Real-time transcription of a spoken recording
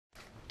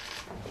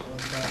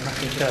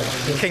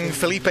King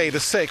Felipe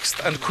VI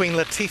and Queen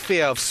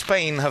Letizia of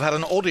Spain have had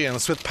an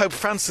audience with Pope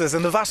Francis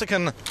in the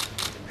Vatican.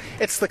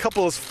 It's the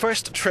couple's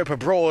first trip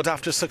abroad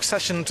after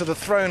succession to the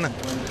throne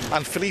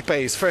and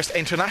Felipe's first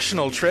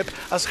international trip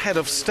as head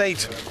of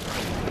state.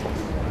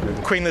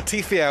 Queen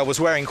Letizia was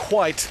wearing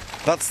white.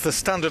 That's the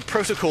standard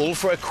protocol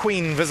for a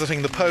queen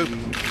visiting the Pope.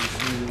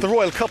 The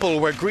royal couple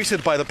were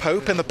greeted by the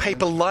Pope in the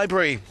papal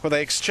library, where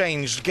they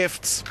exchanged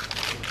gifts.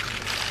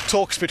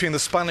 Talks between the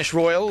Spanish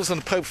royals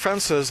and Pope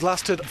Francis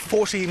lasted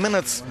 40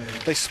 minutes.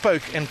 They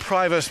spoke in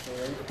private.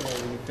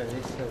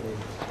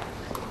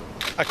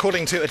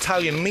 According to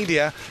Italian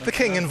media, the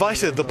king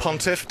invited the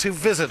pontiff to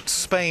visit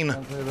Spain.